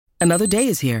Another day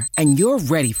is here, and you're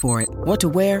ready for it. What to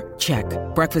wear? Check.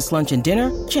 Breakfast, lunch, and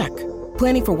dinner? Check.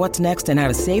 Planning for what's next and how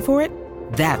to save for it?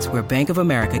 That's where Bank of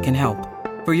America can help.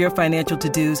 For your financial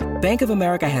to-dos, Bank of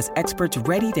America has experts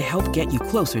ready to help get you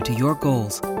closer to your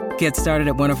goals. Get started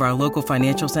at one of our local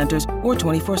financial centers or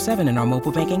 24/7 in our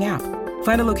mobile banking app.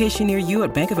 Find a location near you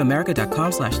at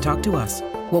bankofamerica.com/talktous.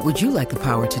 What would you like the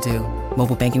power to do?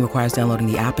 Mobile banking requires downloading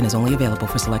the app and is only available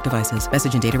for select devices.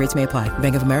 Message and data rates may apply.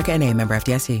 Bank of America N.A., member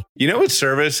FDIC. You know what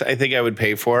service I think I would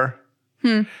pay for?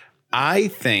 I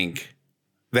think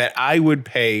that I would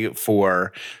pay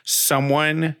for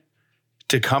someone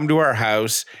to come to our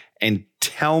house and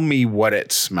tell me what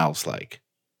it smells like.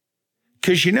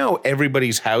 Because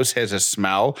everybody's house has a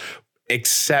smell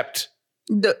except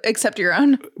your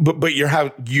own. But your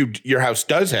house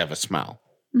does have a smell.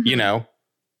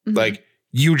 Like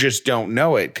you just don't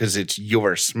know it because it's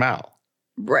your smell.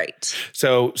 Right.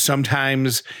 So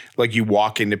sometimes like you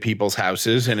walk into people's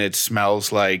houses and it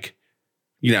smells like,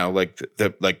 like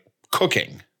the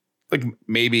cooking, like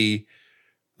maybe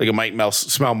like it might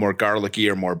smell more garlicky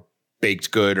or more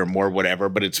baked good or more whatever,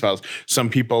 but it smells. Some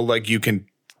people like you can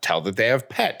tell that they have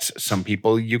pets. Some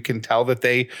people you can tell that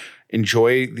they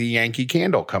enjoy the Yankee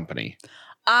Candle Company.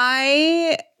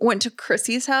 I went to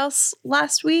Chrissy's house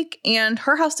last week and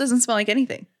her house doesn't smell like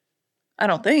anything. I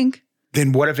don't think.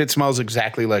 Then what if it smells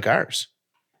exactly like ours?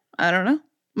 I don't know.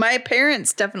 My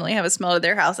parents definitely have a smell to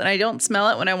their house and I don't smell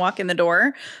it when I walk in the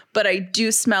door, but I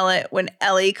do smell it when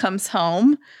Ellie comes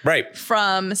home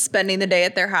from spending the day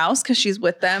at their house because she's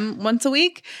with them once a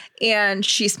week and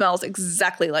she smells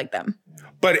exactly like them.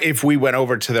 But if we went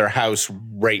over to their house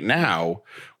right now,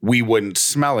 we wouldn't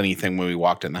smell anything when we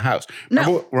walked in the house.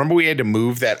 No. Remember we had to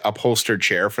move that upholstered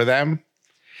chair for them?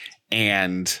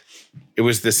 And it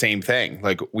was the same thing.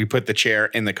 Like we put the chair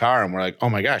in the car and we're like, oh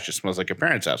my gosh, it smells like your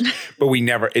parents' house. But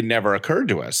it never occurred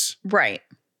to us. Right.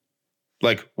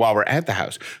 Like while we're at the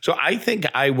house. So I think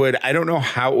I don't know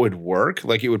how it would work.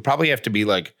 Like it would probably have to be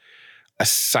like a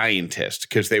scientist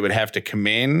because they would have to come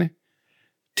in,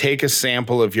 take a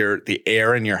sample of the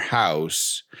air in your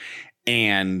house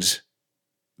and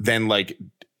then like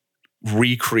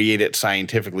recreate it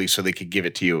scientifically so they could give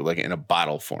it to you like in a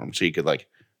bottle form. So you could like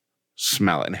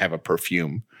smell it and have a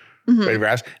perfume. Ready for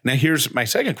us? Now here's my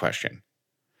second question.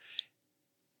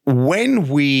 When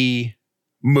we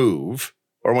move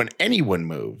or when anyone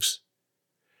moves,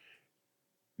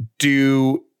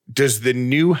 does the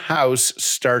new house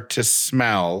start to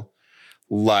smell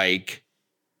like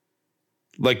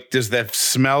does that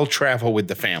smell travel with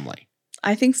the family?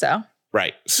 I think so.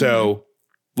 Right. So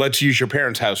let's use your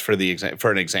parents' house for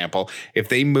an example. If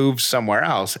they move somewhere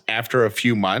else after a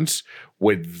few months,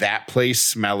 would that place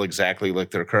smell exactly like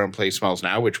their current place smells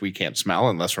now, which we can't smell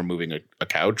unless we're moving a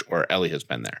couch or Ellie has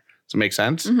been there? Does it make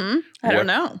sense? I don't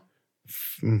know.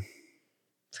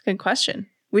 It's a good question.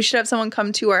 We should have someone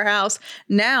come to our house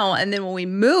now. And then when we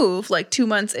move, like 2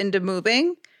 months into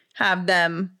moving, have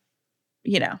them,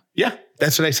 Yeah,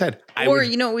 that's what I said.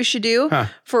 You know what we should do?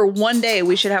 For one day,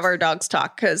 we should have our dogs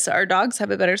talk because our dogs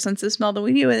have a better sense of smell than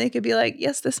we do. And they could be like,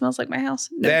 yes, this smells like my house.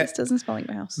 No, this doesn't smell like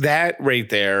my house. That right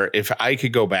there, if I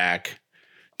could go back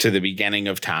to the beginning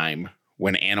of time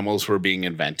when animals were being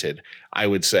invented, I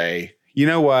would say, you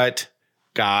know what,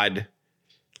 God,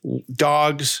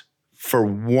 dogs for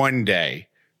one day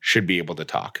should be able to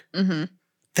talk.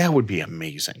 That would be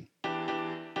amazing.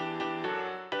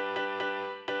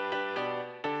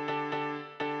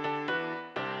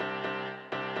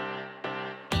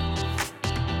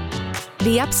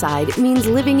 The Upside means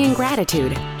living in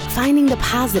gratitude, finding the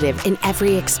positive in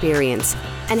every experience,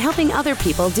 and helping other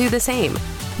people do the same.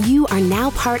 You are now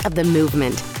part of the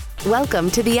movement. Welcome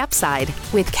to The Upside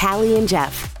with Callie and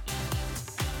Jeff.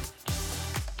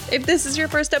 If this is your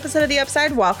first episode of The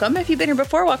Upside, welcome. If you've been here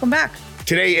before, welcome back.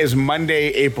 Today is Monday,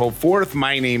 April 4th.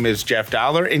 My name is Jeff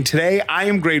Dollar, and today I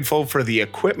am grateful for the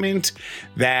equipment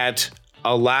that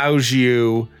allows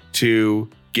you to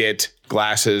get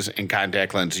glasses and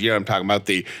contact lenses. You know what I'm talking about?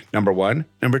 The number 1,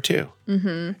 number 2.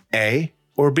 A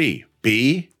or B?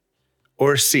 B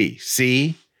or C?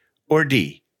 C or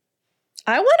D?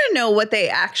 I want to know what they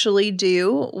actually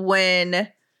do when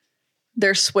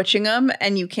they're switching them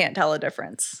and you can't tell a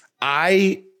difference.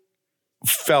 I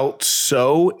felt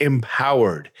so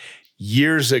empowered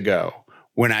years ago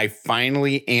when I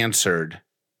finally answered,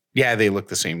 yeah, they look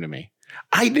the same to me.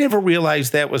 I never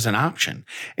realized that was an option.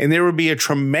 And there would be a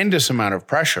tremendous amount of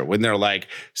pressure when they're like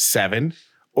 7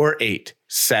 or 8,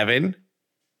 7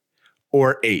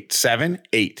 or 8, 7,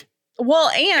 8. Well,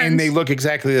 and they look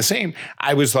exactly the same.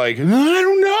 I was like, I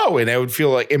don't know. And I would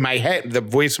feel like in my head, the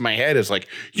voice in my head is like,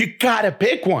 you got to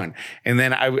pick one. And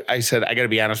then I said, I got to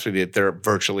be honest with you, they're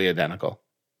virtually identical.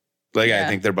 Like, I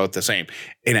think they're both the same.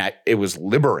 And it was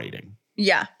liberating.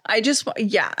 Yeah. I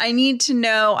need to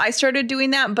know. I started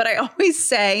doing that, but I always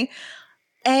say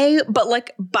but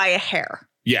like by a hair.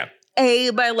 Yeah.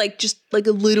 By like just like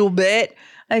a little bit.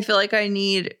 I feel like I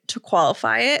need to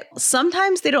qualify it.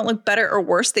 Sometimes they don't look better or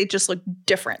worse. They just look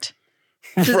different.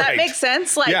 Does that make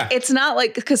sense? Like, it's not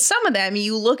like, because some of them,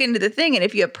 you look into the thing and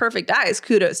if you have perfect eyes,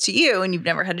 kudos to you and you've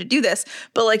never had to do this.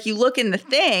 But like you look in the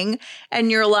thing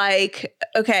and you're like,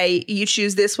 okay, you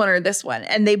choose this one or this one.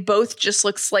 And they both just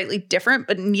look slightly different,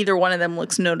 but neither one of them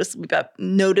looks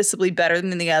noticeably better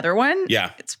than the other one.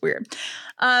 Yeah. It's weird.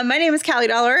 My name is Callie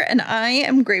Dollar and I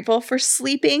am grateful for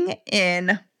sleeping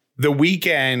in. This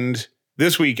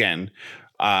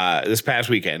past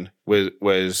weekend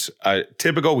was a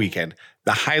typical weekend.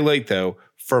 The highlight, though,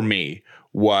 for me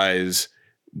was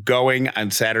going on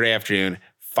Saturday afternoon,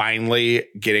 finally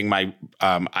getting my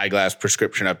eyeglass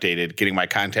prescription updated, getting my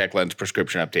contact lens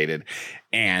prescription updated,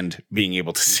 and being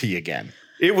able to see again.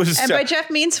 It was, and by Jeff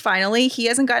means finally, he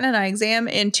hasn't gotten an eye exam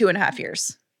in 2.5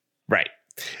 years. Right.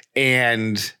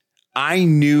 And I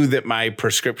knew that my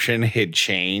prescription had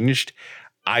changed.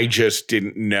 I just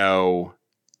didn't know.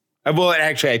 Well,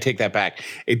 actually, I take that back.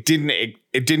 It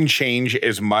didn't change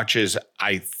as much as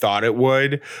I thought it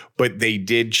would, but they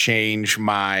did change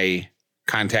my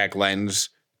contact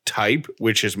lens type,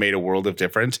 which has made a world of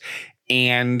difference.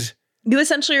 And you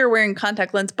essentially are wearing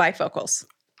contact lens bifocals,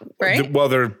 right?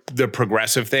 They're the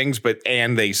progressive things,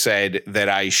 and they said that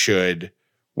I should,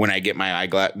 when I get my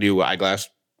new eyeglass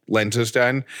lenses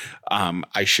done,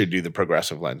 I should do the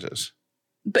progressive lenses.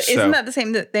 But isn't that the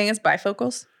same thing as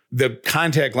bifocals? The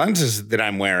contact lenses that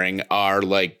I'm wearing are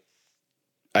like,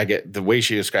 I get the way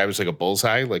she described it is like a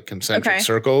bullseye, like concentric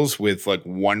circles with like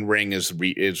one ring is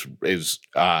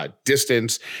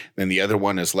distance. Then the other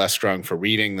one is less strong for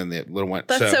reading than the little one.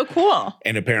 That's so cool.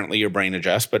 And apparently your brain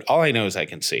adjusts, but all I know is I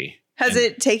can see. Has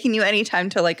it taken you any time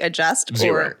to like adjust?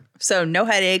 Zero. So no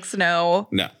headaches, no.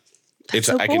 It's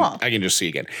so cool. I can just see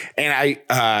again. And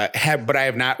I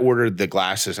have not ordered the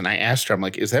glasses. And I asked her, I'm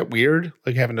like, is that weird?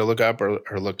 Like having to look up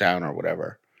or look down or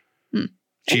whatever.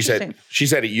 She said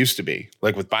it used to be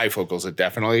like with bifocals, it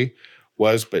definitely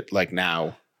was, but like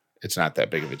now it's not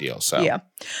that big of a deal. So yeah.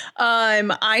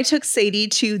 I took Sadie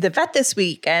to the vet this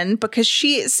weekend because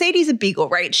Sadie's a beagle,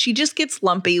 right? She just gets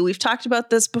lumpy. We've talked about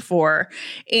this before.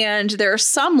 And there are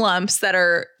some lumps that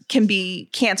can be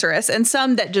cancerous and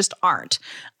some that just aren't.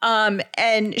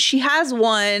 And she has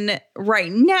one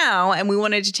right now and we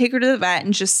wanted to take her to the vet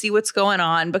and just see what's going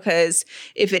on, because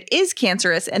if it is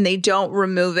cancerous and they don't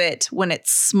remove it when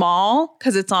it's small,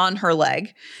 because it's on her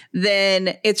leg,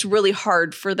 then it's really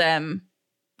hard for them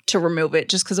to remove it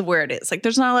just because of where it is. Like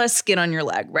there's not a lot of skin on your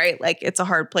leg, right? Like it's a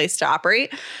hard place to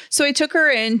operate. So I took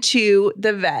her into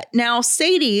the vet. Now,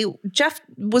 Jeff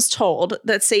was told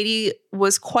that Sadie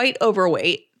was quite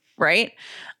overweight, right?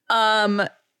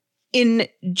 In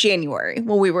January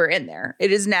when we were in there.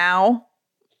 It is now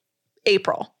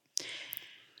April.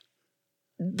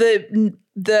 The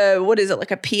what is it,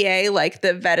 like a PA, like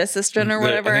the vet assistant or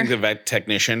whatever? I think the vet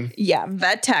technician. Yeah,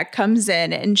 vet tech comes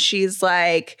in and she's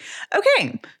like,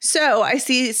 okay, so I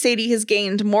see Sadie has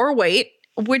gained more weight,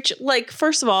 which like,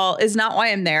 first of all, is not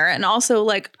why I'm there. And also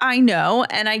like, I know,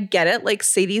 and I get it. Like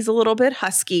Sadie's a little bit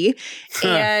husky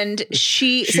and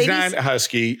she's not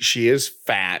husky. She is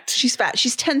fat. She's fat.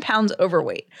 She's 10 pounds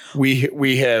overweight.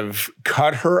 We have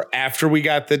cut her after we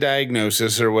got the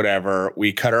diagnosis or whatever.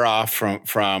 We cut her off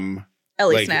from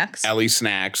Ellie Snacks. Ellie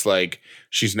Snacks. Like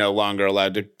she's no longer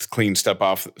allowed to clean stuff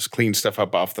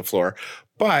up off the floor,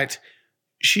 but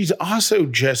she's also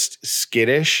just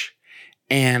skittish.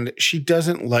 And she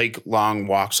doesn't like long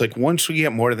walks. Like once we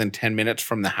get more than 10 minutes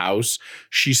from the house,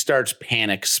 she starts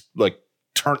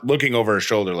looking over her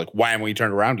shoulder. Like, why haven't we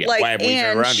turned around yet? Why haven't we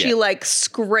turned around yet? She like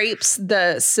scrapes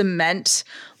the cement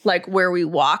like where we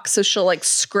walk. So she'll like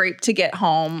scrape to get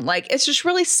home. Like it's just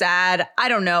really sad. I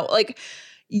don't know. Like,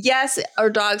 yes, our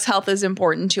dog's health is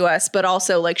important to us, but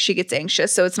also like she gets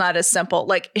anxious. So it's not as simple.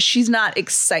 Like she's not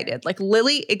excited. Like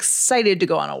Lily, excited to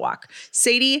go on a walk.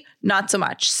 Sadie, not so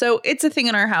much. So it's a thing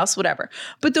in our house, whatever.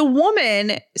 But the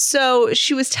woman, so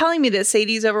she was telling me that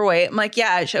Sadie's overweight. I'm like,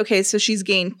 yeah, okay. So she's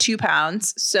gained 2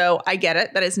 pounds. So I get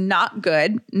it. That is not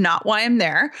good. Not why I'm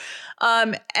there.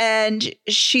 And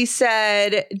she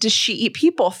said, does she eat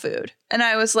people food? And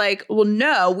I was like, well,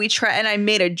 no, we try. And I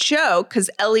made a joke because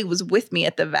Ellie was with me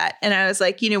at the vet. And I was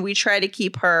like, we try to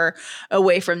keep her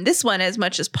away from this one as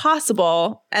much as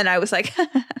possible. And I was like,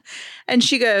 and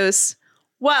she goes,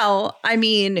 well, I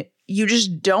mean, you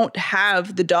just don't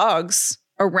have the dogs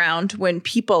around when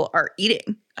people are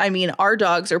eating. I mean, our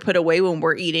dogs are put away when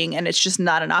we're eating, and it's just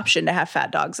not an option to have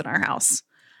fat dogs in our house.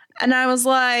 And I was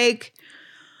like,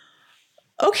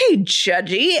 okay,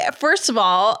 judgy. First of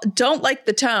all, don't like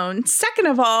the tone. Second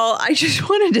of all, I just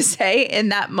wanted to say in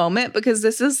that moment, because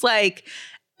this is like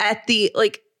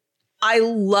I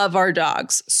love our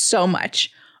dogs so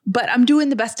much, but I'm doing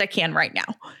the best I can right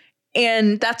now.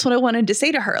 And that's what I wanted to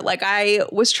say to her. Like, I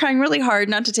was trying really hard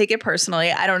not to take it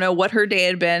personally. I don't know what her day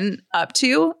had been up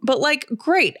to, but like,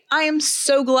 great. I am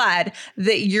so glad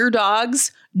that your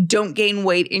dogs don't gain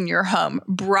weight in your home.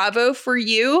 Bravo for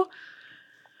you.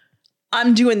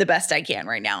 I'm doing the best I can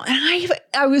right now. And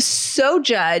I was so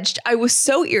judged. I was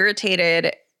so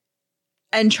irritated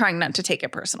and trying not to take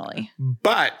it personally.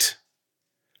 But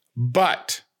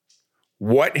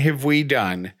what have we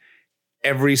done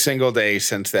every single day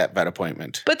since that vet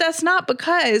appointment? But that's not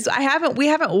because we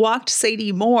haven't walked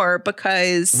Sadie more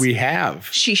because we have.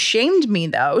 She shamed me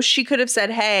though. She could have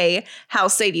said, hey,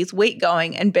 how's Sadie's weight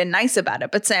going, and been nice about it.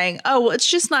 But saying, oh, well, it's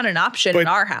just not an option in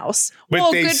our house.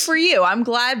 Well, good for you. I'm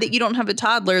glad that you don't have a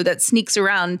toddler that sneaks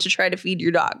around to try to feed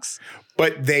your dogs.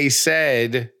 But they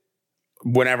said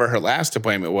whenever her last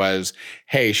appointment was,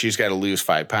 hey, she's got to lose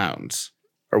 5 pounds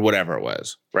or whatever it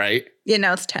was, right? Yeah,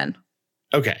 now it's 10.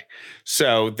 Okay.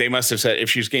 So they must have said, if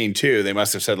she's gained 2, they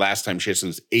must have said last time she has to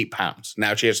lose 8 pounds.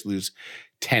 Now she has to lose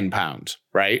 10 pounds,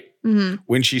 right? Mm-hmm.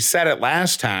 When she said it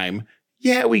last time,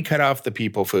 yeah, we cut off the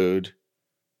people food.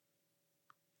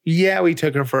 Yeah, we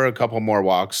took her for a couple more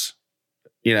walks,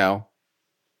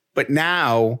 But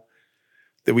now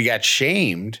that we got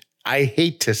shamed, I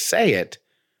hate to say it,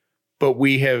 but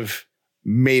we have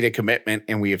made a commitment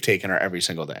and we have taken her every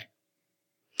single day.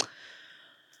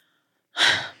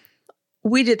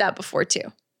 We did that before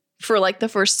too, for like the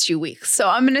first 2 weeks. So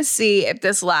I'm going to see if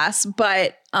this lasts.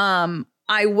 But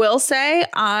I will say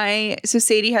so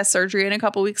Sadie has surgery in a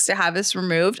couple weeks to have this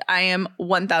removed. I am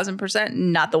 1000%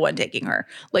 not the one taking her.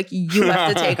 Like, you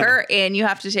have to take her, and you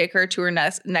have to take her to her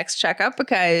next checkup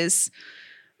because,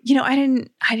 I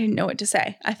didn't know what to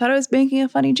say. I thought I was making a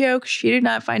funny joke. She did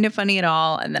not find it funny at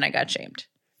all. And then I got shamed.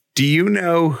 Do you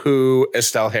know who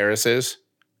Estelle Harris is?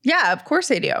 Yeah, of course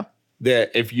I do.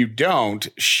 That if you don't,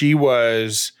 she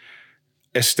was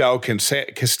Estelle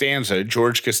Costanza,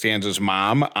 George Costanza's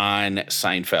mom on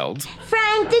Seinfeld.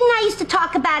 Frank, didn't I used to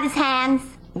talk about his hands?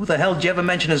 Who the hell did you ever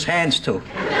mention his hands to?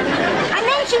 I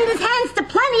mentioned his hands to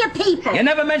plenty of people. You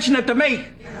never mentioned it to me.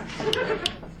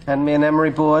 Hand me an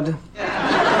emery board.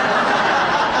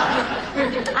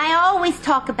 I always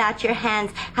talk about your hands,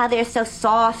 how they're so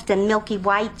soft and milky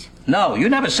white. No, you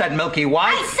never said milky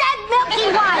white. I said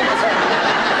milky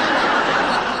white.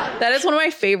 That is one of my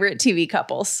favorite TV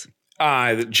couples.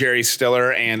 Jerry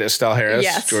Stiller and Estelle Harris.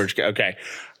 Yes. George. Okay.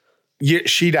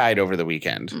 She died over the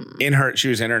weekend. She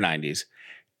was in her 90s.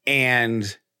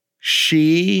 And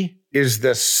she is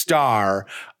the star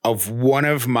of one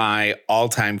of my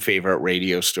all-time favorite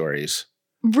radio stories.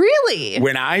 Really?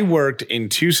 When I worked in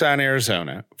Tucson,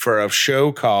 Arizona for a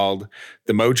show called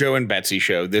The Mojo and Betsy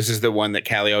Show, this is the one that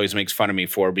Callie always makes fun of me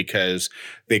for because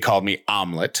they called me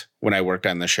Omelet when I worked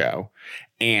on the show.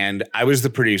 And I was the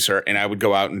producer, and I would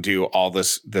go out and do all the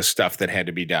stuff that had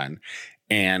to be done.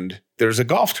 And there's a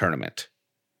golf tournament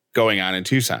going on in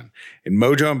Tucson. And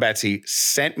Mojo and Betsy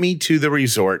sent me to the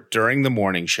resort during the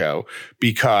morning show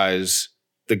because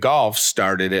the golf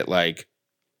started at like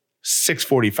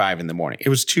 6:45 in the morning. It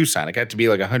was Tucson. It got to be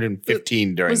like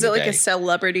 115 during the day. Was it like a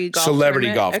celebrity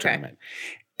golf tournament?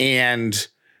 And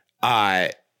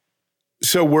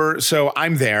so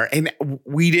I'm there, and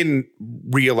we didn't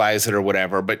realize it or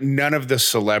whatever, but none of the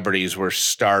celebrities were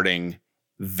starting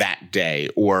that day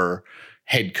or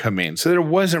had come in. So there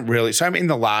wasn't really. So I'm in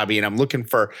the lobby and I'm looking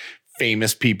for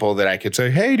famous people that I could say,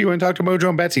 hey, do you want to talk to Mojo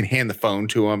and Betsy, and hand the phone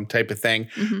to them type of thing.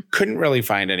 Mm-hmm. Couldn't really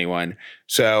find anyone.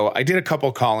 So I did a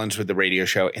couple call-ins with the radio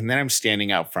show, and then I'm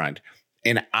standing out front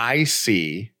and I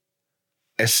see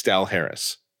Estelle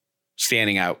Harris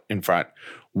standing out in front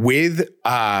with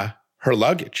her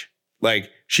luggage. Like,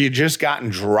 she had just gotten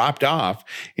dropped off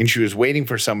and she was waiting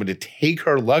for someone to take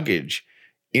her luggage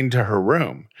into her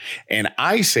room. And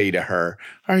I say to her,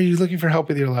 are you looking for help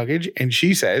with your luggage? And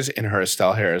she says in her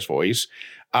Estelle Harris voice,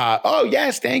 oh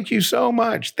yes, thank you so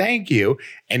much. Thank you.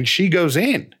 And she goes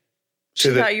in. She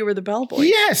thought you were the bellboy.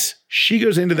 Yes. She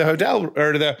goes into the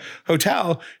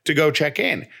hotel to go check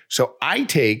in. So I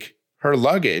take her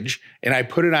luggage and I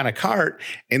put it on a cart,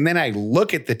 and then I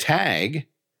look at the tag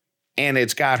and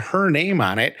it's got her name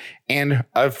on it and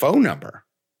a phone number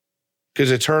because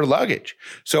it's her luggage.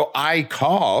 So I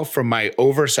call from my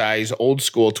oversized old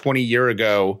school 20-year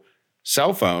ago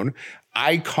cell phone.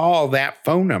 I call that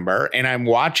phone number and I'm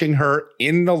watching her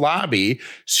in the lobby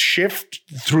shift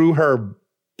through her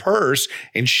purse,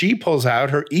 and she pulls out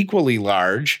her equally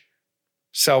large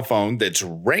cell phone that's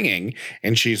ringing,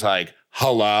 and she's like,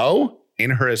 hello, in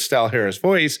her Estelle Harris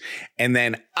voice. And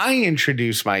then I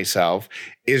introduce myself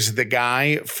as the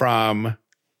guy from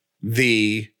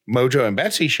the Mojo and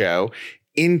Betsy show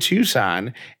in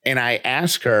Tucson, and I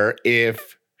ask her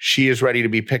if she is ready to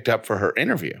be picked up for her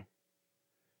interview.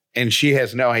 And she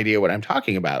has no idea what I'm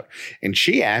talking about. And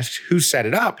she asked who set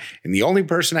it up. And the only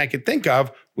person I could think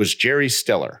of was Jerry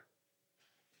Stiller,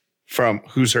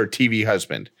 who's her TV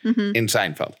husband in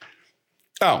Seinfeld.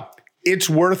 Oh, it's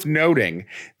worth noting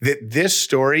that this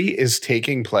story is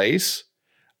taking place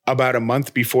about a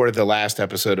month before the last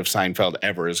episode of Seinfeld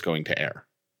ever is going to air.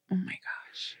 Oh my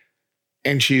gosh.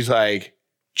 And she's like,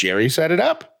 Jerry set it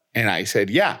up? And I said,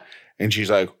 yeah. And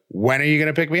she's like, when are you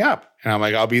going to pick me up? And I'm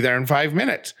like, I'll be there in 5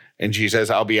 minutes. And she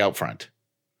says, I'll be out front.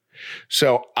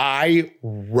 So I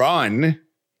run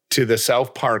to the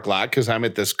South Park lot because I'm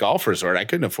at this golf resort. I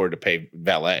couldn't afford to pay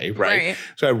valet, right?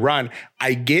 So I run.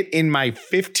 I get in my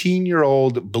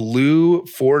 15-year-old blue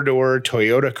 4-door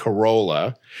Toyota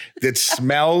Corolla that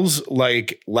smells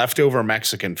like leftover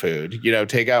Mexican food,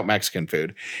 takeout Mexican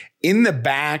food. In the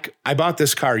back, I bought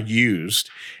this car used,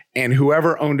 and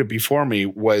whoever owned it before me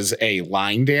was a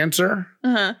line dancer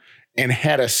and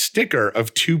had a sticker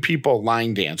of 2 people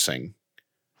line dancing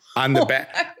on the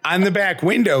back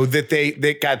window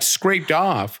that got scraped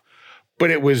off, but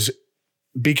it was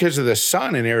because of the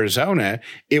sun in Arizona,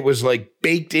 it was like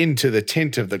baked into the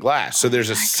tint of the glass. So there's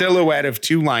a silhouette of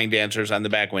 2 line dancers on the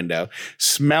back window.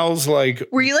 Smells like.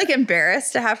 Were you like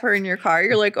embarrassed to have her in your car?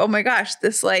 You're like, oh my gosh,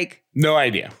 this like. No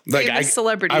idea. Like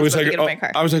celebrity. I was like,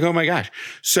 oh my gosh.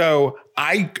 So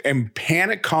I am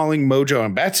panic calling Mojo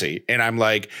and Betsy, and I'm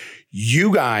like,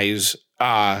 you guys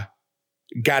got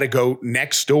to go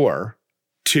next door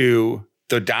to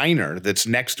the diner that's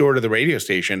next door to the radio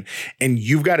station, and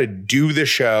you've got to do the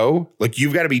show. Like,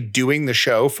 you've got to be doing the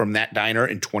show from that diner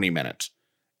in 20 minutes.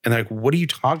 And they're like, what are you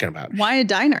talking about? Why a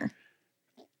diner?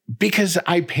 Because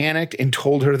I panicked and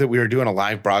told her that we were doing a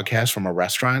live broadcast from a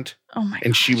restaurant. Oh my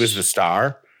And she was the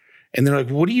star. And they're like,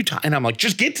 what are you talking? And I'm like,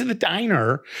 just get to the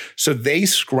diner. So they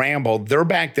scramble. They're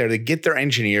back there. They get their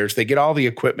engineers. They get all the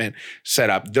equipment set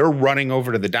up. They're running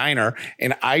over to the diner.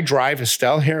 And I drive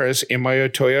Estelle Harris in my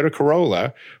Toyota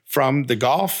Corolla from the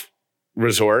golf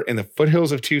resort in the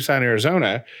foothills of Tucson,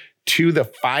 Arizona, to the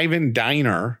Five and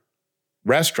Diner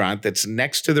restaurant that's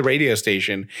next to the radio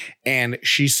station. And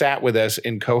she sat with us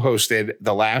and co-hosted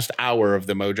the last hour of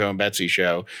the Mojo and Betsy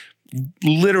show,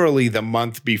 literally the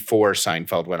month before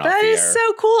Seinfeld went off the air. That is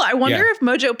so cool. I wonder if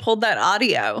Mojo pulled that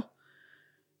audio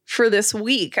for this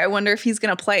week. I wonder if he's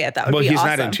going to play it. That would be awesome. Well,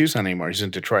 he's not in Tucson anymore. He's in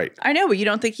Detroit. I know, but you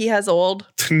don't think he has old?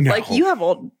 No. Like, you have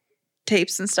old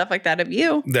tapes and stuff like that of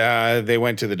you. They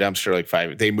went to the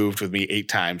dumpster they moved with me 8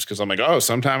 times because I'm like, oh,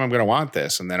 sometime I'm going to want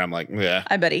this. And then I'm like, yeah.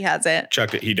 I bet he has it.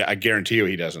 Chucked it. I guarantee you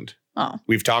he doesn't. Oh.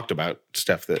 We've talked about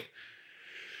stuff that.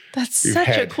 That's such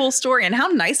a cool story. And how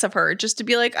nice of her just to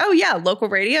be like, oh, yeah, local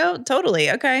radio. Totally.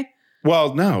 Okay.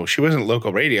 Well, no, she wasn't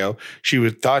local radio. She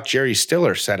thought Jerry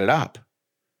Stiller set it up.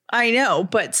 I know,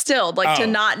 but still, like, to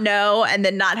not know and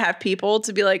then not have people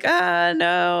to be like,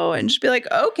 no, and just be like,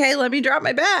 okay, let me drop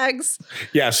my bags.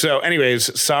 Yeah. So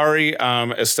anyways, sorry,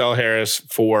 Estelle Harris,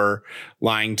 for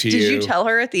lying to you. Did you tell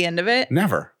her at the end of it?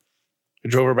 Never. I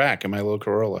drove her back in my little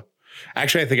Corolla.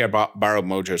 Actually, I think I borrowed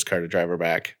Mojo's car to drive her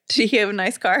back. Did he have a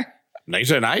nice car?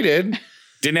 Nicer than I did.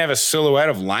 Didn't have a silhouette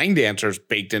of line dancers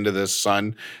baked into the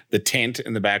sun, the tint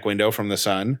in the back window from the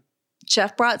sun.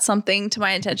 Jeff brought something to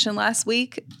my attention last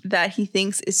week that he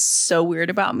thinks is so weird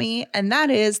about me, and that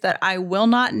is that I will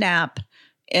not nap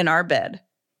in our bed.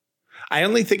 I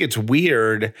only think it's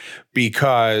weird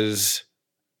because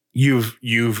you've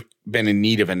been in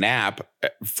need of a nap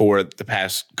for the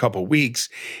past couple weeks,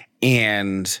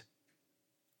 and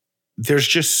there's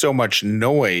just so much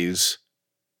noise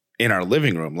in our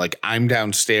living room. Like, I'm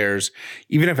downstairs,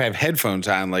 even if I have headphones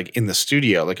on, like in the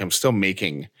studio, like I'm still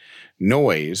making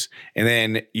noise. And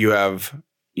then you have,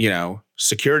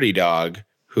 security dog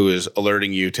who is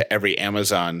alerting you to every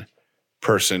Amazon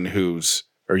person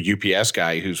or UPS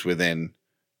guy who's within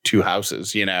 2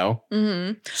 houses,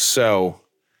 Mm-hmm. So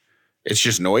It's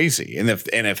just noisy. And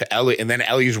if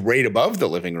Ellie's right above the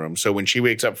living room. So when she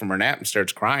wakes up from her nap and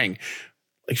starts crying,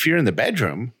 like if you're in the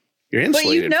bedroom, you're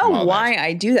insulated. But you know why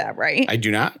I do that, right? I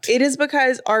do not. It is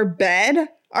because our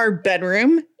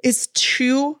bedroom is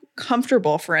too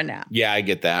comfortable for a nap. Yeah, I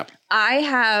get that. I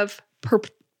have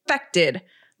perfected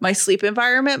my sleep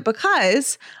environment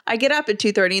because I get up at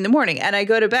 2:30 in the morning and I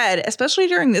go to bed, especially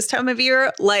during this time of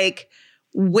year, like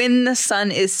when the sun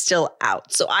is still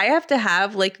out. So I have to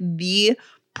have like the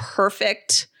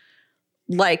perfect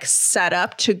like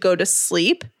setup to go to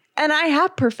sleep. And I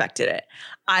have perfected it.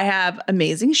 I have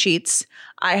amazing sheets.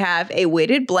 I have a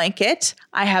weighted blanket.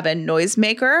 I have a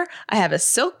noisemaker. I have a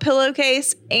silk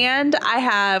pillowcase. And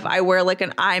I wear like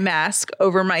an eye mask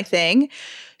over my thing.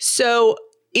 So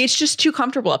it's just too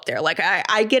comfortable up there. Like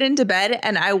I get into bed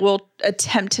and I will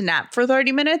attempt to nap for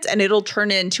 30 minutes and it'll turn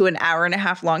into an hour and a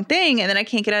half long thing. And then I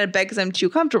can't get out of bed because I'm too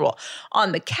comfortable.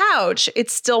 On the couch,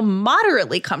 it's still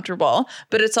moderately comfortable,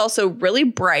 but it's also really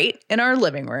bright in our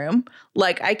living room.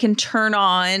 Like I can turn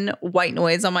on white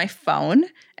noise on my phone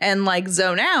and like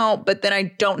zone out, but then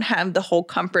I don't have the whole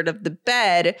comfort of the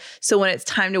bed. So when it's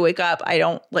time to wake up, I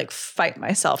don't like fight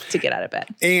myself to get out of bed.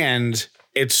 And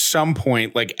at some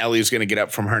point, like Ellie's going to get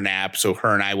up from her nap. So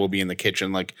her and I will be in the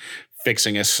kitchen, like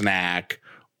fixing a snack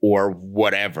or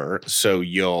whatever. So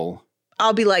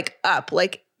I'll be like up,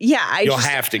 like, yeah, you'll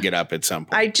have to get up at some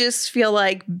point. I just feel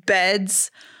like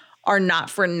beds are not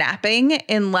for napping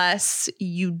unless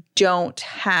you don't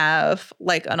have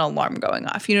like an alarm going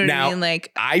off. You know what I mean?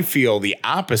 Like I feel the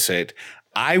opposite.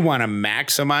 I want to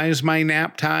maximize my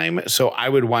nap time. So I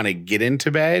would want to get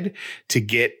into bed to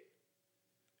get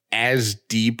as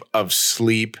deep of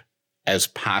sleep as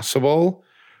possible.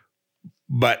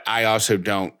 But I also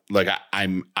don't like,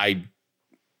 I'm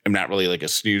not really like a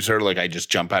snoozer. Like I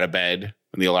just jump out of bed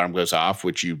when the alarm goes off,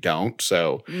 which you don't.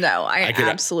 So no, I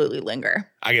absolutely linger.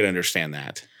 I could understand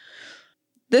that.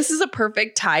 This is a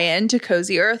perfect tie-in to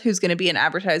Cozy Earth, who's going to be an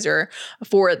advertiser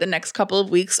for the next couple of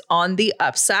weeks on the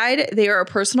Upside. They are a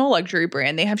personal luxury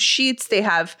brand. They have sheets. They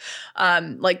have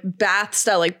like bath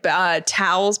stuff, like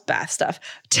towels,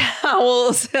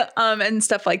 and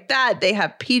stuff like that. They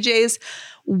have PJs.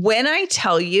 When I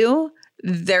tell you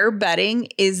their bedding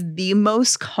is the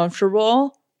most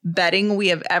comfortable bedding we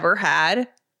have ever had,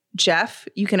 Jeff,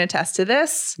 you can attest to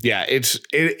this. Yeah, it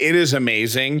is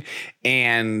amazing.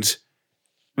 And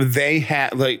they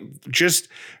have like, just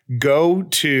go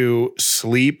to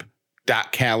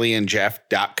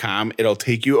sleep.callieandjeff.com. It'll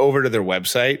take you over to their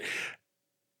website.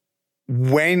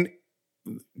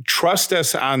 Trust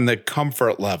us on the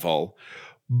comfort level,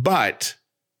 but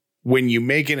when you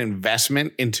make an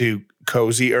investment into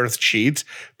Cozy Earth sheets,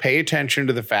 pay attention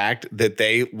to the fact that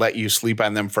they let you sleep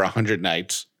on them for 100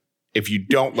 nights. If you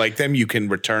don't like them, you can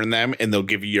return them and they'll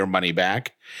give you your money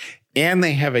back. And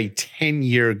they have a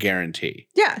 10-year guarantee.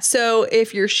 Yeah. So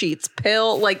if your sheets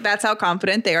pill, like that's how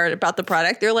confident they are about the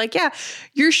product. They're like, yeah,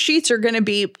 your sheets are going to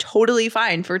be totally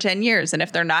fine for 10 years. And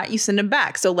if they're not, you send them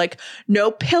back. So like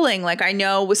no pilling. Like I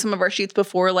know with some of our sheets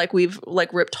before, like we've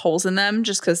like ripped holes in them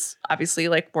just because obviously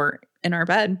like we're in our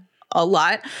bed a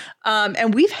lot.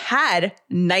 And we've had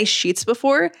nice sheets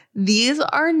before. These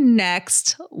are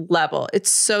next level.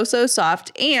 It's so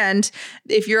soft. And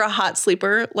if you're a hot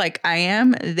sleeper like I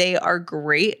am, they are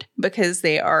great because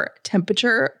they are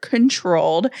temperature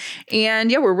controlled. And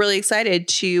yeah, we're really excited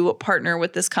to partner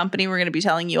with this company. We're going to be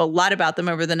telling you a lot about them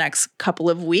over the next couple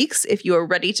of weeks. If you are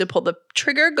ready to pull the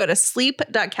trigger, go to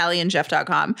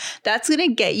sleep.callieandjeff.com. That's going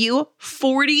to get you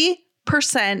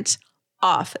 40%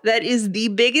 off. That is the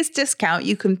biggest discount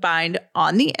you can find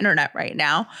on the internet right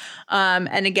now.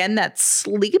 And again, that's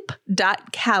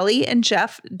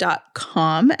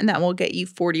sleep.callieandjeff.com, and that will get you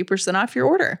 40% off your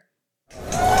order.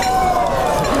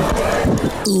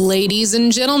 Ladies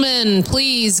and gentlemen,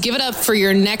 please give it up for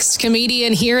your next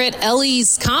comedian here at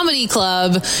Ellie's Comedy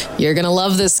Club. You're going to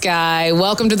love this guy.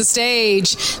 Welcome to the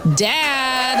stage,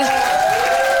 Dad.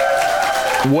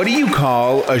 What do you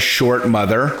call a short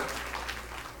mother?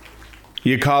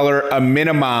 You call her a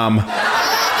minimum.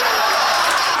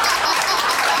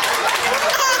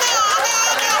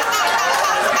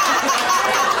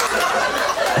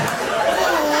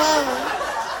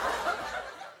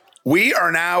 We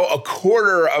are now a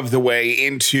quarter of the way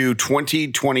into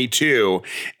 2022,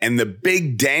 and the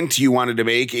big dent you wanted to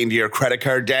make into your credit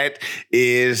card debt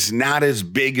is not as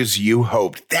big as you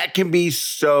hoped. That can be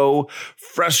so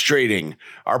frustrating.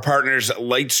 Our partners at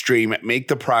Lightstream make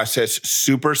the process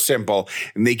super simple,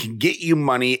 and they can get you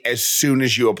money as soon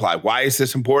as you apply. Why is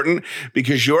this important?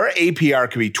 Because your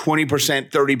APR could be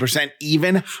 20%, 30%,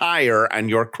 even higher on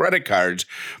your credit cards.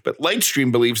 But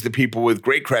Lightstream believes that people with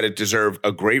great credit deserve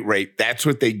a great rate. That's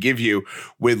what they give you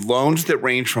with loans that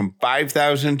range from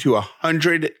 $5,000 to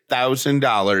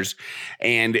 $100,000.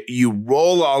 And you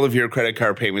roll all of your credit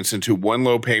card payments into one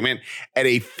low payment at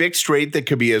a fixed rate that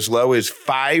could be as low as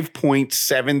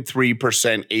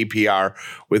 5.73% APR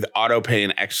with auto pay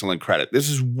and excellent credit. This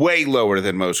is way lower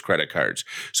than most credit cards.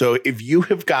 So if you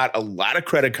have got a lot of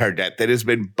credit card debt that has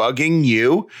been bugging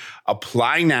you,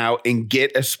 apply now and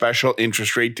get a special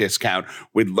interest rate discount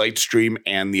with Lightstream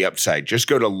and the Upside. Just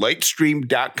go to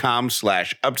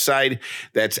lightstream.com/upside.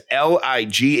 That's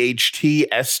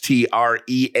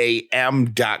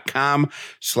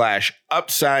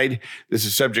lightstream.com/upside. This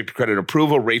is subject to credit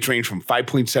approval. Rates range from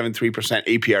 5.73%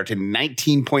 APR to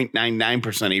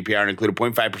 19.99% APR and include a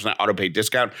 0.5% auto pay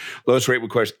discount. Lowest rate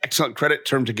requires excellent credit.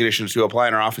 Terms and conditions to apply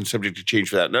and are often subject to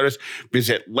change without notice.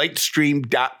 Visit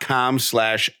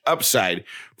lightstream.com/upside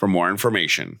for more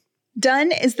information.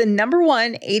 Done is the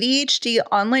 #1 ADHD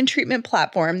online treatment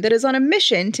platform that is on a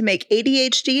mission to make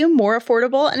ADHD more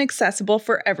affordable and accessible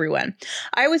for everyone.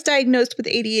 I was diagnosed with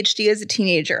ADHD as a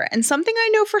teenager, and something I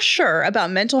know for sure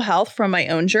about mental health from my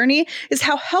own journey is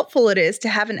how helpful it is to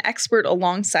have an expert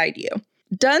alongside you.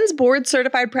 Dunn's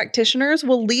board-certified practitioners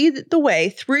will lead the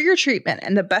way through your treatment,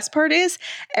 and the best part is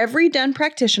every Dunn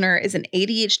practitioner is an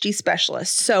ADHD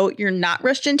specialist, so you're not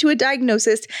rushed into a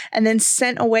diagnosis and then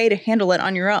sent away to handle it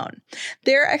on your own.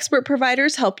 Their expert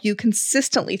providers help you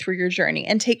consistently through your journey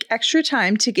and take extra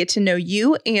time to get to know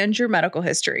you and your medical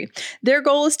history. Their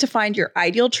goal is to find your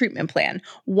ideal treatment plan,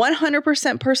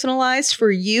 100% personalized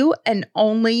for you and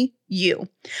only you.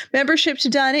 Membership to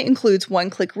Dunn includes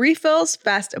one-click refills,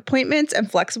 fast appointments,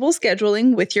 and flexible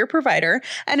scheduling with your provider,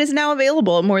 and is now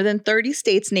available in more than 30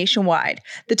 states nationwide.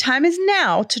 The time is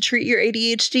now to treat your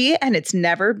ADHD, and it's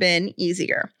never been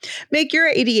easier. Make your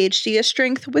ADHD a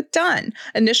strength with Dunn.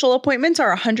 Initial appointments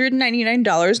are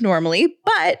 $199 normally,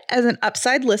 but as an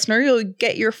Upside listener, you'll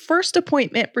get your first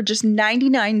appointment for just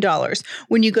 $99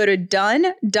 when you go to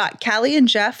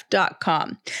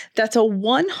dun.callieandjeff.com. That's a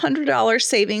 $100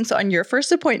 savings on your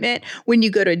first appointment when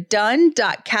you go to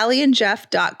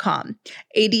dun.callieandjeff.com.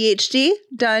 ADHD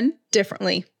done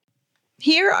differently.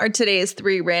 Here are today's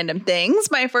 3 random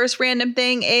things. My first random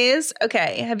thing is,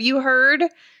 okay, have you heard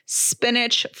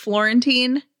spinach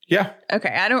Florentine? Yeah.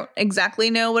 Okay. I don't exactly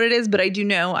know what it is, but I do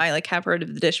know I have heard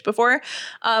of the dish before.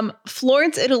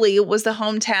 Florence, Italy was the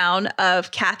hometown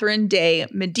of Catherine de'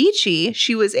 Medici.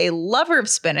 She was a lover of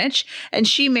spinach, and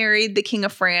she married the King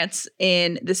of France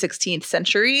in the 16th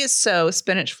century. So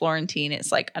spinach Florentine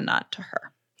is like a nod to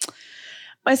her.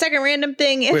 My second random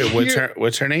thing is... Wait,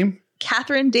 what's her name?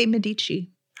 Catherine de' Medici.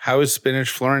 How is spinach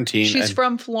Florentine? She's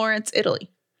from Florence,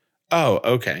 Italy. Oh,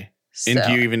 okay. So, and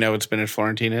do you even know what spinach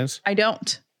Florentine is? I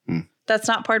don't. That's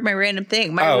not part of my random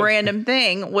thing. My random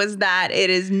thing was that it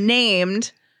is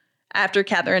named after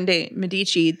Catherine de'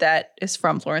 Medici that is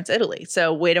from Florence, Italy.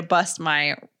 So way to bust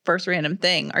my first random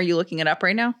thing. Are you looking it up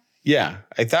right now? Yeah.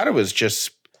 I thought it was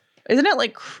just... Isn't it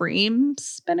like cream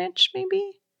spinach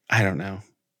maybe? I don't know.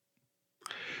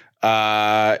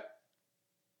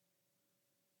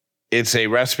 It's a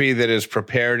recipe that is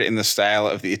prepared in the style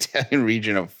of the Italian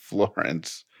region of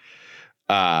Florence.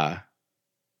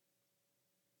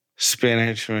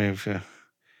 Spinach. Yeah,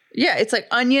 it's like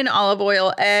onion, olive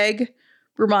oil, egg,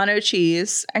 Romano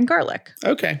cheese, and garlic.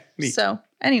 Okay. Neat. So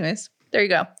anyways, there you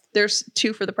go. There's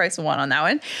 2 for the price of 1 on that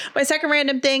one. My second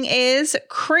random thing is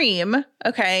cream.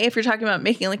 Okay, if you're talking about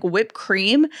making like whipped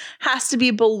cream, has to be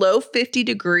below 50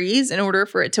 degrees in order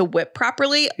for it to whip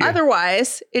properly. Yeah.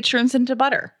 Otherwise, it turns into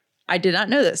butter. I did not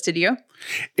know this. Did you?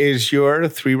 Is your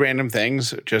 3 random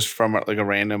things just from like a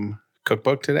random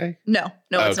cookbook today? No,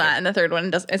 it's not. And the third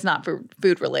one it's not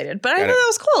food related. But I thought that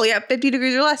was cool. Yeah, 50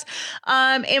 degrees or less.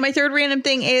 And my third random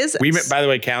thing is... By the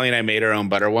way, Callie and I made our own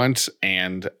butter once.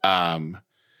 And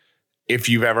if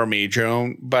you've ever made your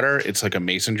own butter, it's like a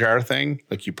mason jar thing.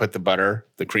 Like you put the butter,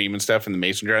 the cream and stuff in the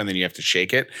mason jar, and then you have to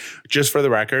shake it. Just for the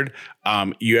record,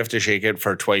 you have to shake it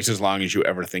for twice as long as you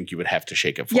ever think you would have to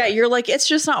shake it for. Yeah, you're like, it's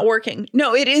just not working.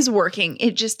 No, it is working.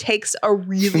 It just takes a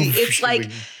really... It's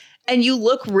like... And you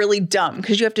look really dumb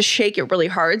because you have to shake it really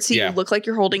hard. So you look like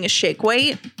you're holding a shake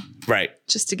weight. Right.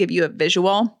 Just to give you a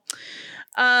visual.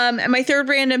 And my third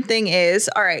random thing is,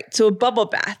 all right, so a bubble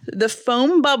bath. The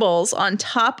foam bubbles on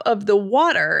top of the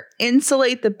water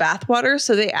insulate the bath water.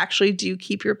 So they actually do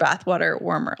keep your bath water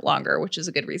warmer longer, which is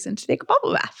a good reason to take a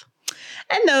bubble bath.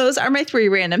 And those are my 3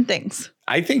 random things.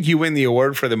 I think you win the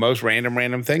award for the most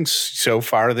random things so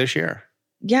far this year.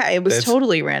 Yeah, it was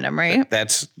totally random, right?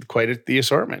 That's quite the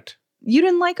assortment. You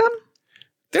didn't like them?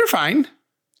 They're fine.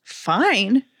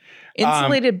 Fine.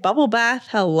 Insulated bubble bath.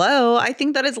 Hello. I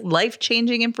think that is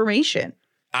life-changing information.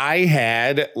 I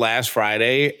had last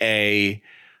Friday a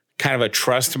kind of a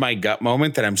trust my gut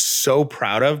moment that I'm so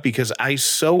proud of because I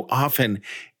so often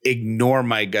ignore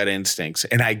my gut instincts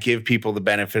and I give people the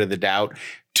benefit of the doubt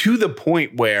to the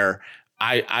point where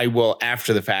I will,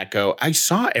 after the fact, go, I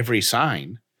saw every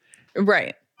sign.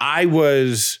 Right. I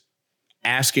was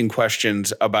asking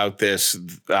questions about this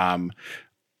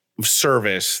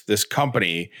service, this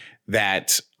company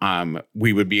that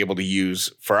we would be able to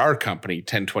use for our company,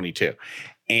 1022.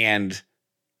 And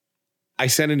I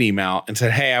sent an email and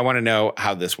said, hey, I want to know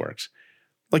how this works.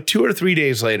 Like 2 or 3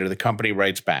 days later, the company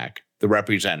writes back, the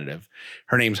representative,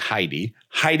 her name's Heidi.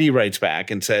 Heidi writes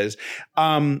back and says,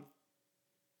 for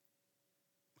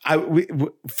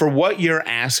what you're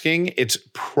asking, it's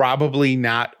probably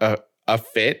not a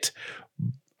fit.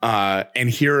 And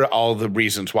here are all the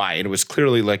reasons why. And it was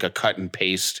clearly like a cut and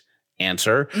paste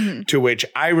answer, to which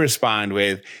I respond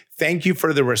with, thank you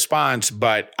for the response,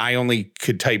 but I only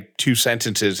could type 2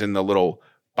 sentences in the little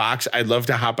box. I'd love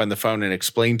to hop on the phone and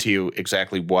explain to you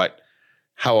exactly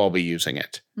how I'll be using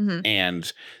it.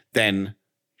 And then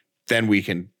we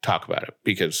can talk about it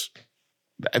because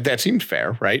that seems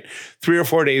fair, right? 3 or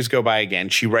 4 days go by again.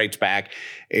 She writes back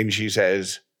and she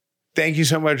says, thank you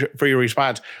so much for your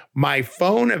response. My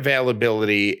phone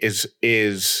availability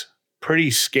is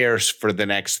pretty scarce for the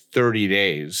next 30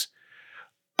 days.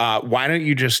 Why don't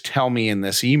you just tell me in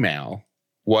this email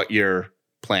what your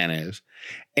plan is?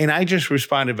 And I just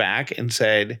responded back and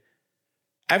said,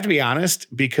 I have to be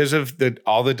honest, because of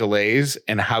all the delays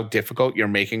and how difficult you're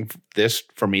making this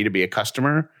for me to be a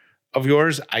customer of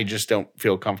yours, I just don't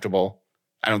feel comfortable.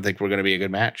 I don't think we're going to be a good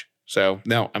match. So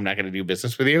no, I'm not going to do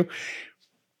business with you.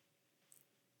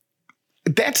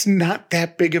 That's not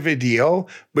that big of a deal,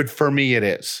 but for me it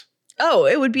is. Oh,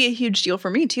 it would be a huge deal for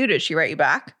me too. Did she write you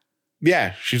back?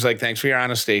 Yeah. She's like, thanks for your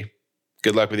honesty.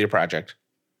 Good luck with your project.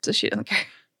 So she doesn't care.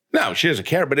 No, she doesn't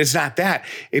care, but it's not that.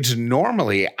 It's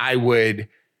normally what I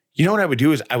would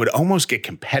do is I would almost get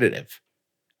competitive.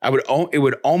 It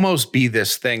would almost be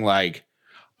this thing like,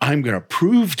 I'm going to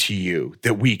prove to you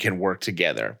that we can work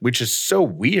together, which is so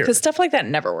weird. Because stuff like that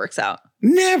never works out.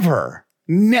 Never.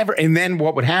 And then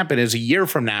what would happen is a year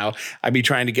from now, I'd be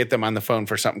trying to get them on the phone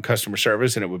for something customer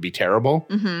service and it would be terrible.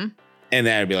 And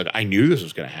then I'd be like, I knew this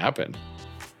was going to happen.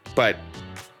 But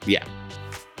yeah.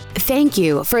 Thank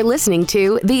you for listening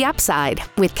to The Upside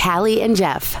with Callie and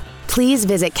Jeff. Please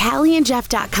visit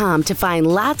CallieandJeff.com to find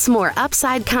lots more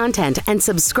Upside content and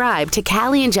subscribe to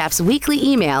Callie and Jeff's weekly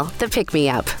email, The Pick Me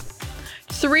Up.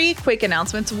 3 quick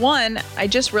announcements. 1, I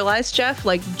just realized, Jeff,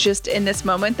 just in this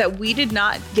moment, that we did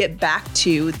not get back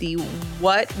to the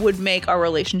what would make our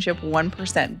relationship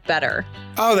 1% better.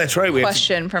 Oh, that's right.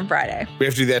 Question from Friday. We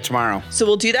have to do that tomorrow. So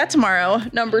we'll do that tomorrow.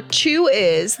 Number 2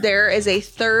 is there is a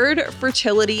 3rd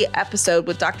fertility episode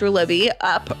with Dr. Libby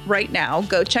up right now.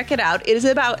 Go check it out. It is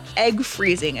about egg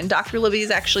freezing. And Dr. Libby is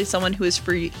actually someone who has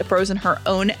frozen her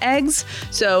own eggs.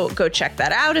 So go check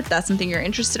that out if that's something you're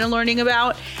interested in learning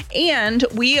about. And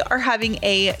we are having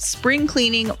a spring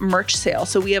cleaning merch sale.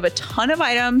 So we have a ton of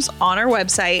items on our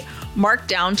website marked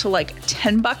down to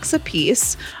 $10 a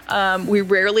piece. We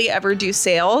rarely ever do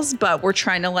sales, but we're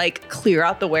trying to clear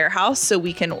out the warehouse so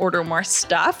we can order more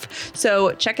stuff.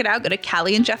 So check it out. Go to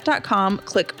CallieandJeff.com,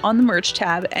 click on the merch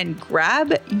tab and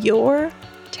grab your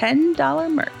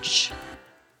 $10 merch.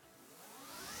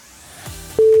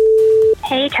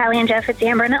 Hey, Callie and Jeff, it's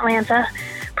Amber in Atlanta.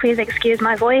 Please excuse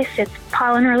my voice. It's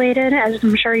pollen related, as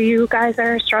I'm sure you guys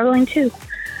are struggling too.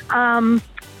 I'm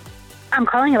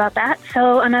calling about that.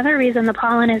 So another reason the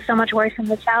pollen is so much worse in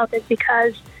the south is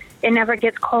because it never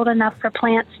gets cold enough for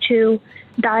plants to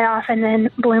die off and then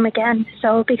bloom again.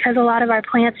 So because a lot of our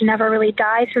plants never really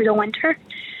die through the winter,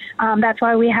 that's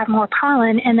why we have more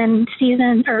pollen. And then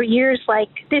years like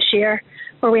this year,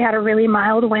 where we had a really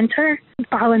mild winter,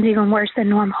 pollen's even worse than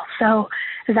normal. So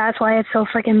that's why it's so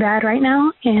freaking bad right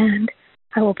now. And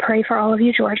I will pray for all of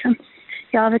you Georgians.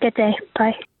 Y'all have a good day.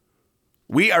 Bye.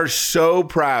 We are so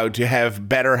proud to have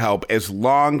BetterHelp as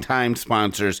longtime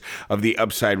sponsors of The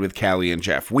Upside with Callie and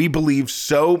Jeff. We believe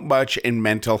so much in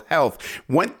mental health.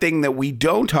 One thing that we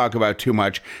don't talk about too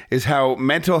much is how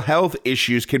mental health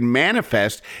issues can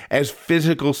manifest as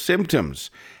physical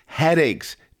symptoms.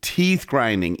 Headaches, teeth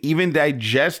grinding, even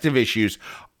digestive issues,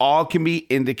 all can be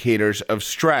indicators of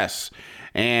stress.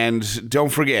 And don't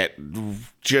forget,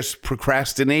 just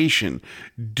procrastination,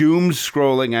 doom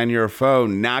scrolling on your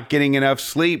phone, not getting enough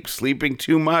sleep, sleeping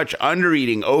too much,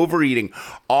 undereating, overeating.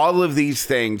 All of these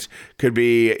things could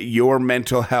be your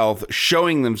mental health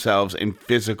showing themselves in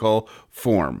physical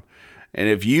form. And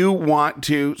if you want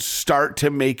to start to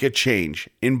make a change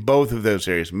in both of those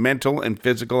areas, mental and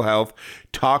physical health,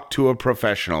 talk to a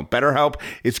professional. BetterHelp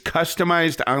is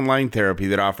customized online therapy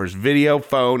that offers video,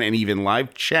 phone, and even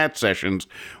live chat sessions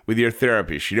with your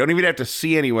therapist. You don't even have to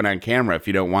see anyone on camera if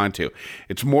you don't want to.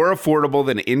 It's more affordable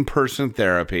than in-person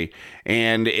therapy,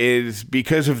 and is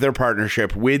because of their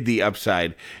partnership with The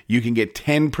Upside, you can get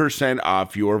 10%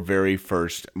 off your very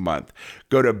first month.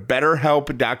 Go to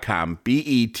betterhelp.com,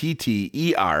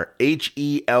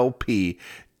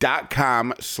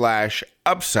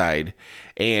 BetterHelp.com/upside,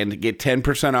 and get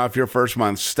 10% off your first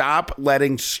month. Stop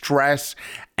letting stress,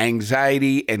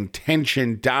 anxiety, and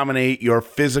tension dominate your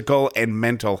physical and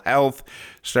mental health.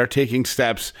 Start taking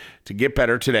steps to get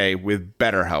better today with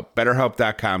BetterHelp.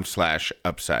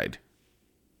 BetterHelp.com/upside.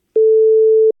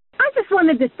 I just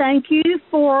wanted to thank you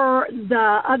for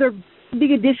the other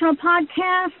big additional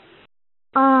podcasts,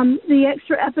 the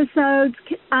extra episodes.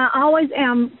 I always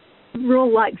am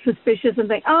real suspicious and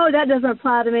think, oh, that doesn't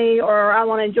apply to me, or I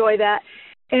want to enjoy that.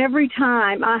 Every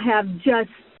time I have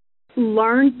just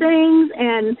learned things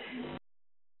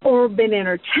or been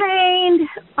entertained.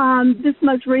 This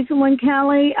most recent one,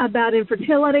 Kelly, about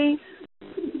infertility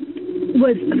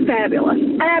was fabulous.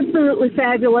 Absolutely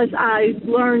fabulous. I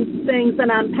learned things,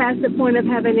 and I'm past the point of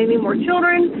having any more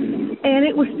children, and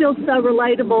it was still so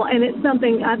relatable, and it's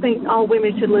something I think all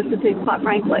women should listen to, quite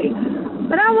frankly.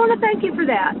 But I want to thank you for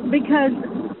that, because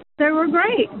they were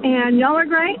great, and y'all are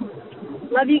great.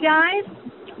 Love you guys,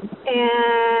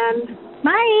 and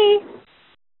bye.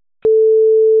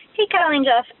 Hey, Kelly and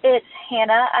Jeff, it's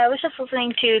Hannah. I was just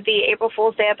listening to the April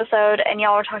Fool's Day episode, and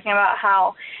y'all were talking about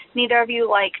how neither of you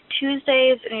like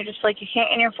Tuesdays, and you're just you can't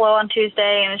get in your flow on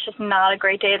Tuesday, and it's just not a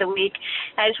great day of the week.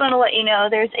 And I just want to let you know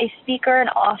there's a speaker and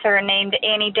author named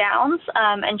Annie Downs,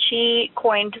 and she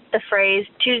coined the phrase,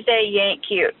 Tuesday, you ain't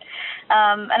cute.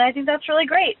 And I think that's really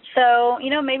great. So,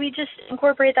 maybe just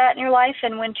incorporate that in your life,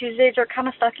 and when Tuesdays are kind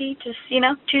of sucky, just,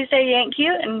 Tuesday, you ain't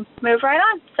cute, and move right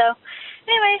on. So,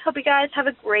 anyway, hope you guys have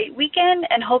a great weekend,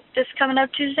 and hope this coming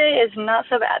up Tuesday is not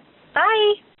so bad.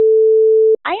 Bye!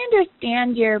 I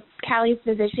understand your Callie's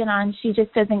position on she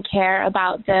just doesn't care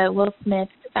about the Will Smith,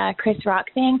 Chris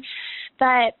Rock thing,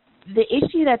 but the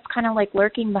issue that's kind of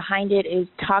lurking behind it is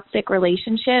toxic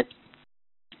relationships.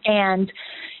 And,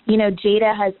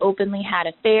 Jada has openly had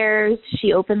affairs.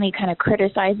 She openly kind of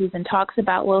criticizes and talks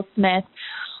about Will Smith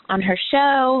on her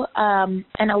show.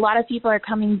 And a lot of people are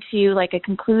coming to a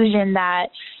conclusion that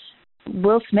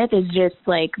Will Smith is just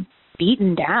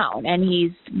beaten down and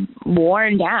he's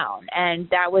worn down. And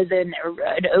that was an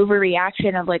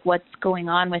overreaction of what's going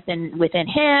on within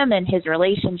him and his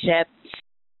relationship.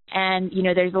 And,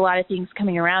 there's a lot of things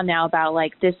coming around now about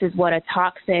this is what a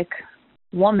toxic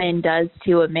woman does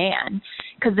to a man,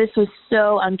 because this was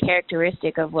so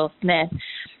uncharacteristic of Will Smith.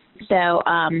 So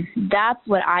that's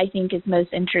what I think is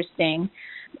most interesting.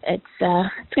 It's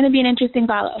going to be an interesting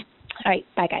follow. All right,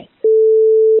 bye guys.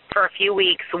 For a few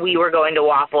weeks, we were going to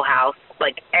Waffle House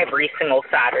every single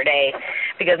Saturday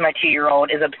because my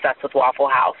 2-year-old is obsessed with Waffle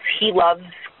House. He loves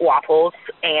waffles,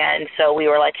 and so we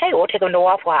were like, hey, we'll take him to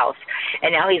Waffle House.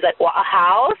 And now he's like, what, a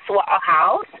house? What, a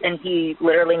house? And he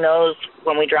literally knows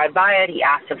when we drive by it, he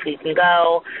asks if we can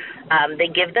go. They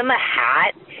give them a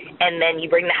hat, and then you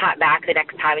bring the hat back the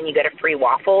next time and you get a free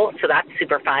waffle, so that's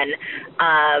super fun.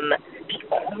 The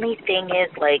only thing is,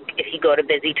 if you go to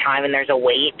busy time and there's a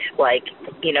wait,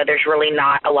 there's really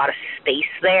not a lot of space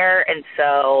there, and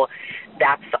so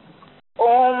that's the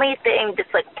only thing. Just,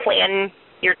 plan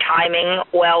your timing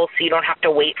well so you don't have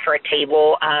to wait for a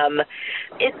table.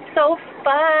 It's so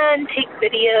fun. Take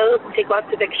videos, take lots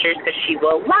of pictures, because she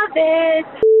will love it.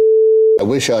 I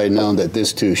wish I had known that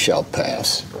this too shall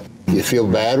pass. You feel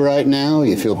bad right now?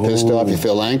 You feel pissed off? You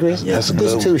feel angry? Yes,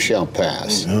 this too shall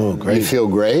pass. Oh, great. You feel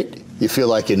great? You feel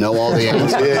like you know all the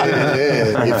answers?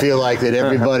 Yeah. You feel like that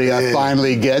everybody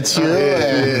finally gets you,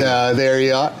 and there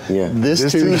you are. Yeah.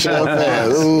 This too shall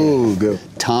pass. Ooh, good.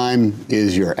 Time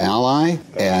is your ally,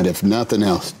 and if nothing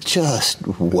else, just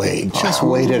wait. Just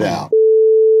wait it out.